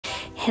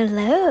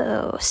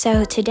Hello.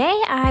 So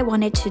today I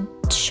wanted to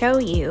show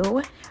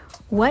you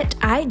what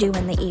I do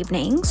in the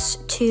evenings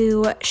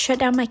to shut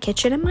down my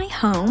kitchen and my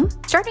home,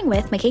 starting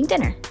with making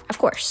dinner. Of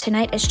course,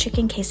 tonight is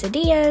chicken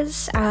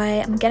quesadillas.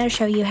 I am gonna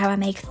show you how I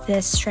make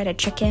this shredded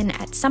chicken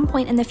at some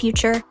point in the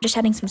future. Just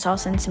adding some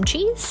salsa and some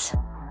cheese.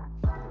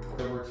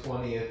 October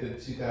 20th in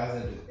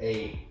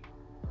 2008,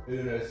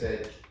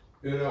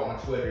 Uno on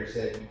Twitter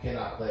said you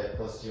cannot play a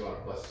 +2 on a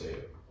 +2.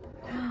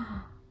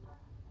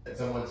 And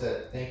someone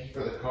said, thank you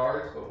for the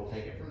cards, but we'll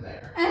take it from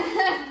there.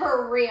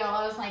 For real.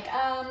 I was like,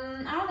 I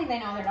don't think they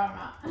know what they're talking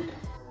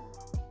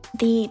about.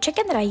 The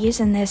chicken that I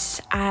use in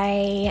this,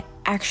 I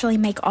actually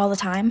make all the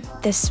time.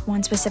 This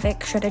one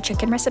specific shredded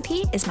chicken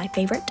recipe is my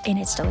favorite, and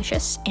it's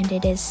delicious, and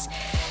it is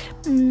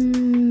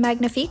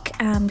magnifique.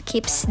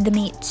 Keeps the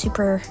meat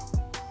super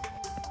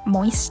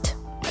moist,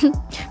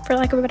 for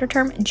lack of a better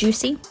term,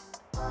 juicy.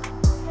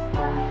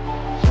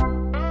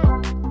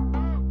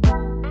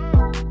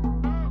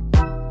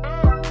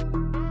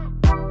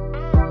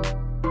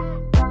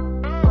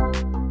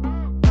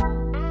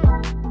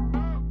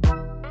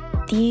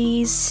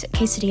 These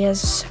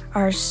quesadillas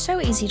are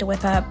so easy to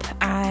whip up.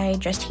 I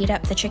just heat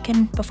up the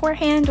chicken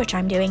beforehand, which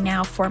I'm doing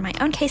now for my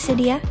own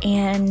quesadilla,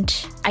 and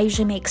I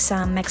usually make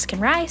some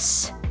Mexican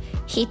rice,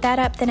 heat that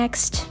up the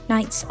next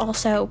nights,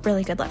 also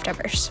really good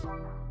leftovers.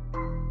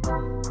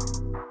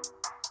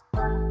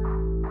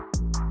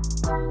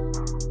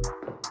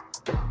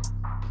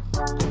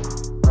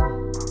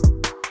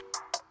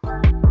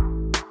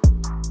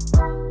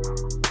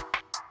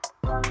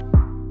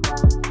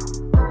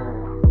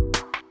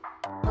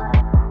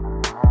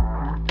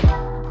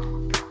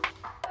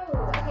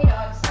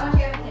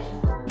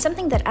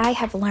 Something that I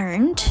have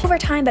learned over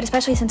time, but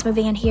especially since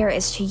moving in here,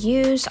 is to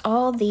use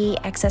all the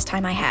excess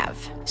time I have.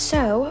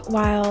 So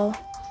while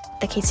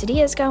the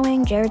quesadilla is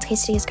going, Jared's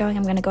quesadilla is going,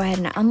 I'm gonna go ahead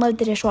and unload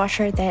the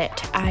dishwasher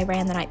that I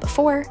ran the night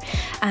before.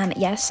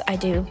 Yes, I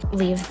do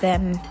leave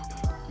them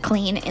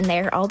clean in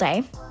there all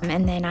day.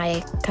 And then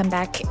I come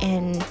back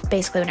in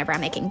basically whenever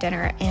I'm making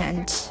dinner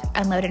and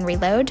unload and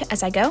reload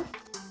as I go.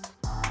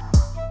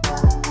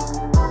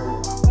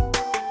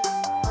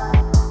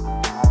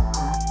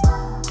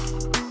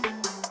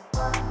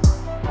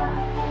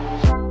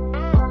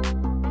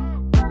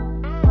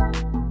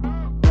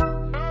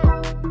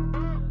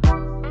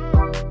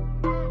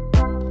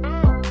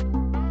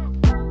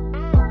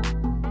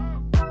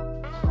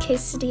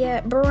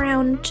 Quesadilla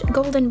brown,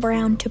 golden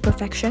brown to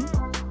perfection.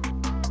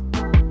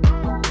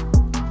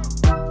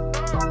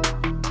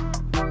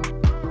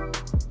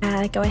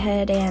 Go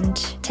ahead and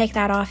take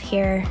that off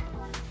here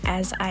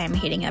as I am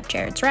heating up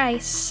Jared's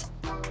rice.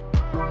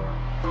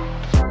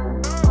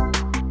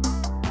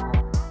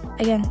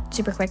 Again,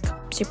 super quick,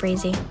 super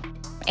easy,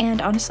 and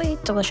honestly,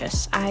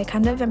 delicious. I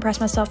kind of impress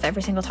myself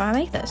every single time I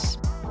make this.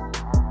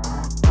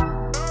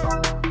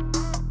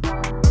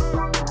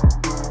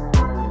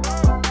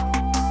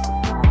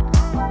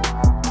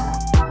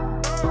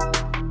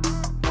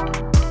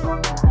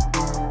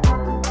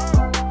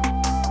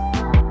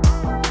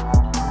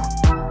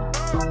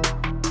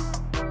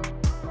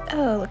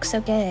 Oh, looks so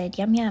good.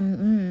 Yum,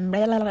 yum.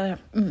 Blah, blah, blah,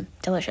 blah.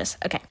 Delicious.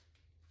 Okay.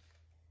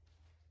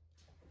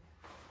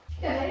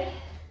 Good.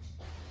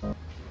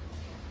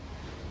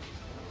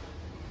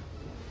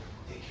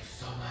 Thank you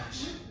so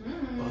much.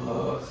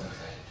 Oh, so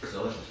excited. It's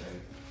delicious,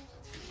 babe.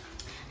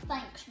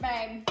 Thanks,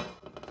 babe.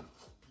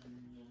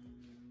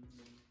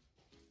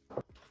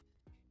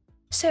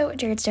 So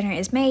Jared's dinner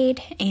is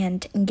made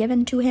and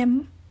given to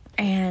him,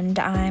 and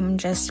I'm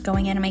just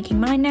going in and making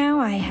mine now.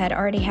 I had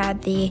already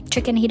had the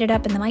chicken heated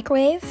up in the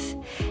microwave,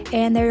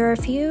 and there are a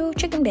few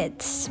chicken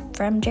bits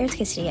from Jared's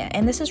quesadilla,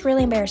 and this is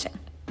really embarrassing,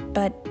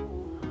 but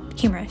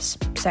humorous,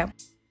 so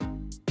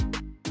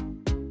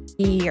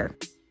here.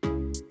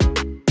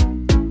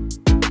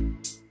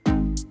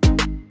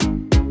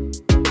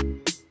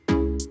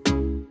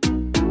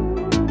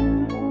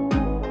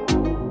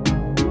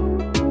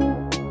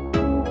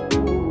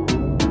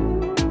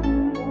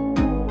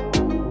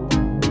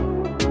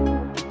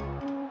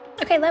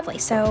 Okay, lovely.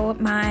 So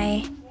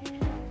my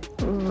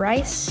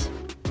rice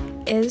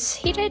is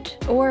heated,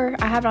 or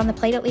I have it on the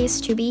plate at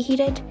least to be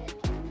heated.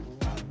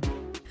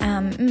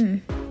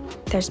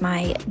 There's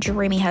my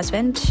dreamy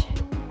husband.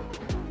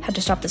 Had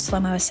to stop the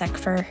slow-mo a sec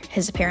for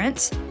his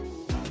appearance.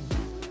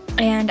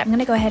 And I'm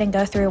gonna go ahead and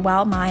go through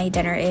while my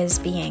dinner is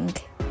being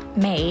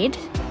made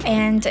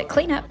and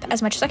clean up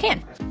as much as I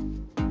can.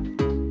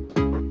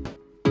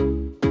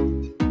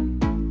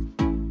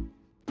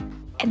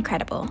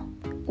 Incredible.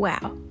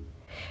 Wow.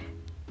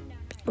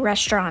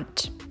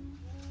 Restaurant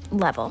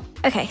level.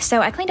 Okay,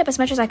 so I cleaned up as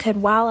much as I could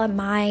while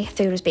my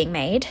food was being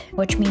made,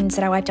 which means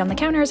that I wiped down the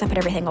counters, I put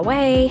everything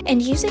away, and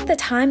using the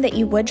time that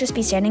you would just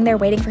be standing there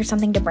waiting for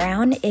something to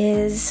brown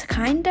is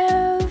kind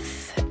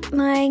of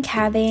like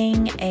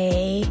having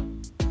a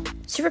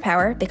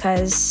superpower,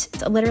 because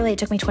literally it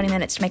took me 20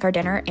 minutes to make our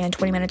dinner and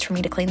 20 minutes for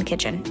me to clean the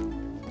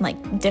kitchen.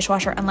 Like,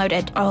 dishwasher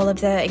unloaded, all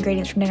of the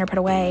ingredients from dinner put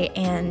away,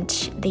 and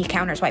the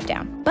counters wiped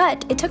down.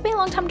 But it took me a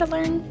long time to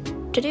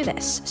learn to do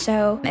this.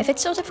 So if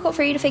it's still difficult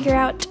for you to figure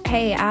out,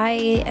 hey, I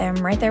am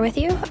right there with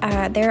you.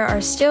 There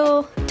are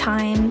still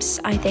times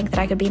I think that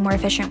I could be more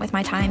efficient with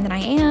my time than I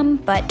am,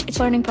 but it's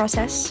a learning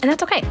process, and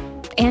that's okay.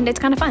 And it's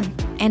kind of fun,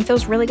 and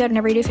feels really good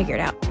whenever you do figure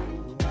it out.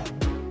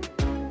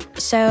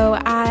 So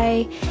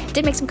I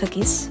did make some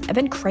cookies. I've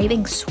been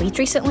craving sweets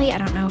recently. I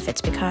don't know if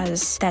it's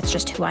because that's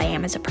just who I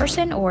am as a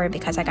person, or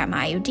because I got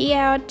my IUD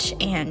out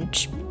and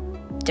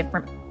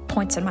different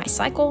points in my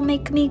cycle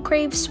make me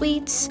crave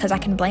sweets, because I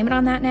can blame it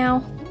on that now.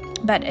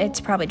 But it's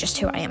probably just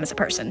who I am as a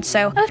person.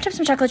 So I whipped up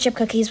some chocolate chip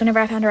cookies whenever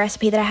I found a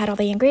recipe that I had all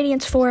the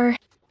ingredients for.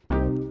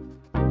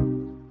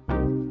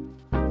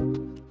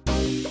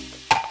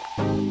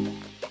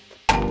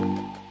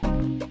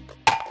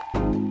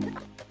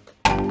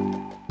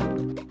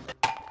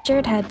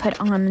 Jared had put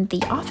on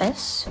The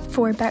Office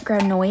for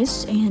background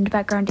noise and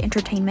background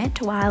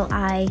entertainment while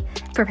I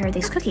prepared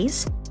these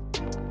cookies.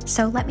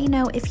 So let me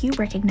know if you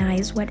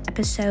recognize what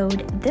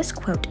episode this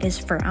quote is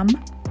from.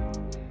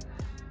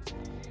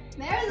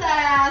 There's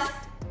that ass.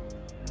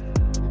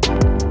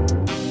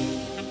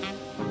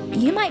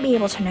 You might be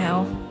able to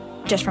know,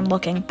 just from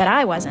looking, but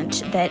I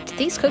wasn't, that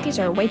these cookies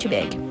are way too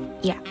big.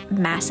 Yeah,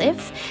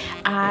 massive.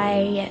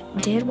 I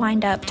did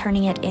wind up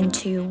turning it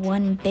into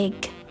one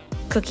big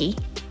cookie,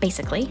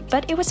 basically,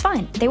 but it was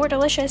fine. They were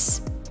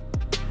delicious.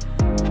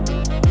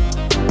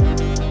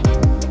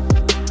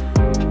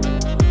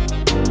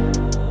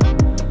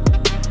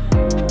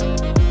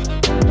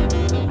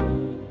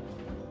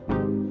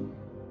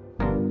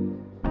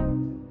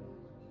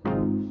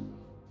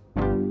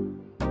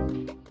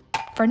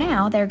 For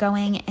now, they're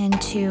going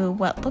into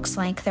what looks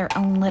like their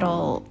own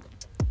little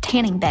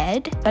tanning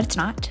bed, but it's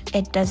not.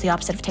 It does the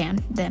opposite of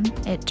tan them.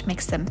 It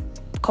makes them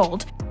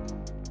cold.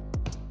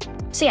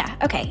 So yeah,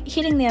 okay,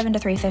 heating the oven to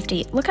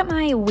 350. Look at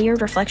my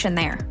weird reflection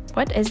there.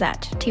 What is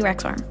that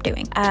T-Rex arm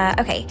doing?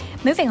 Okay,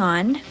 moving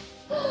on.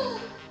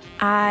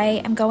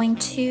 I am going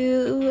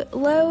to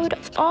load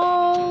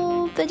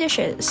all the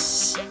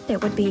dishes.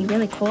 It would be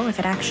really cool if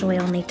it actually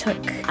only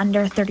took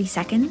under 30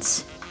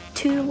 seconds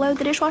to load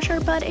the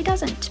dishwasher, but it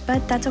doesn't.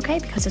 But that's okay,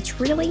 because it's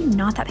really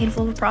not that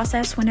painful of a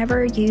process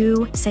whenever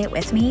you say it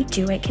with me.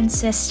 Do it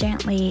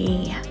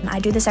consistently. I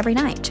do this every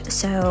night.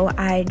 So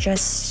I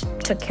just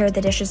took care of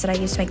the dishes that I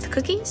used to make the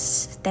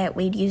cookies that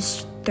we'd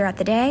used throughout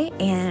the day,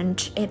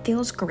 and it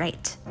feels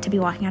great to be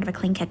walking out of a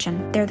clean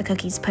kitchen. There are the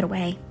cookies put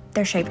away.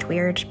 They're shaped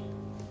weird.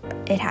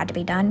 It had to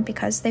be done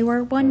because they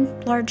were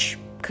one large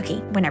cookie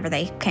whenever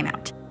they came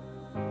out.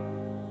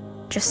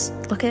 Just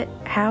look at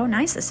how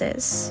nice this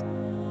is.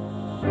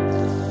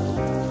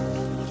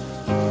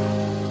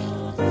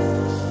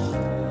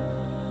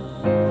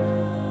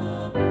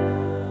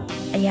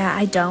 Yeah,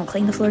 I don't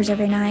clean the floors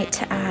every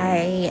night.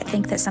 I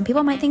think that some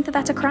people might think that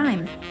that's a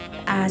crime,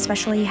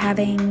 especially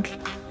having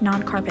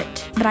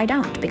non-carpet, but I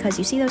don't, because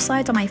you see those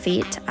slides on my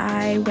feet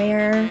I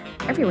wear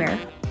everywhere,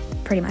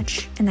 pretty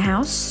much, in the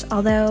house.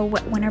 Although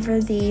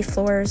whenever the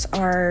floors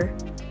are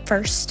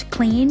first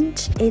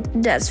cleaned,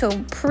 it does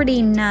feel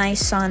pretty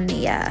nice on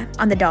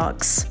the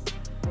dogs.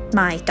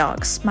 My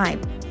dogs, my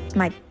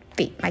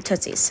feet, my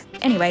tootsies.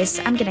 Anyways,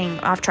 I'm getting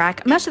off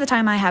track. Most of the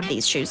time I have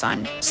these shoes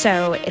on,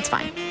 so it's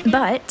fine.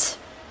 But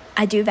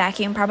I do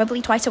vacuum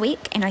probably twice a week,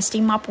 and I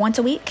steam mop once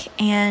a week,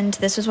 and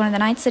this was one of the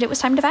nights that it was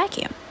time to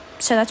vacuum.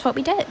 So that's what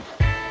we did.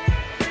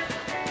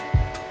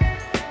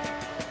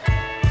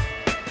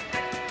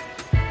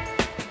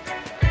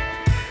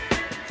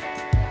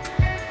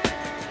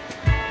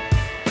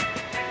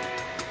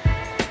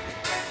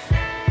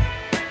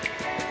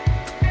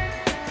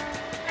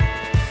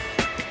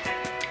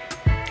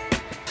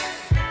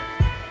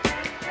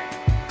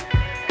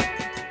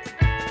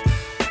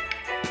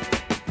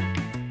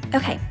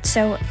 Okay,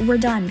 so we're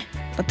done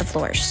with the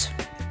floors.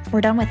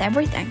 We're done with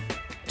everything.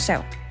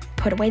 So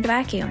put away the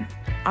vacuum.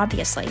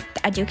 Obviously,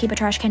 I do keep a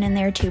trash can in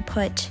there to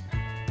put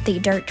the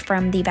dirt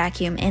from the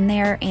vacuum in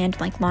there, and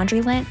like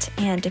laundry lint.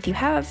 And if you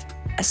have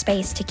a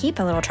space to keep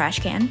a little trash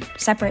can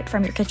separate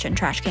from your kitchen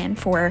trash can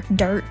for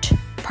dirt,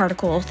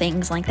 particle,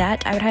 things like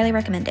that, I would highly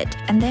recommend it.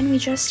 And then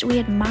we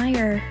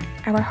admire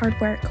our hard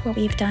work, what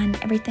we've done.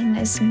 Everything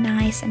is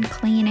nice and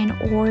clean in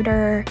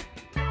order.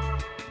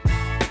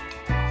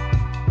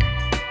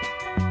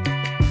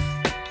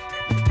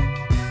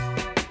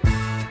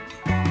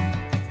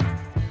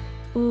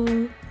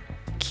 Ooh,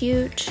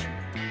 cute.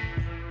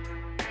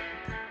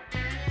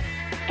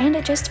 And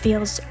it just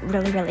feels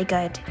really, really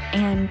good,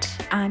 and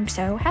I'm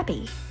so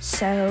happy.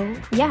 So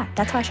yeah,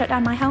 that's how I shut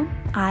down my home.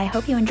 I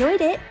hope you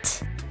enjoyed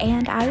it,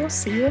 and I will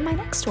see you in my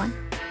next one.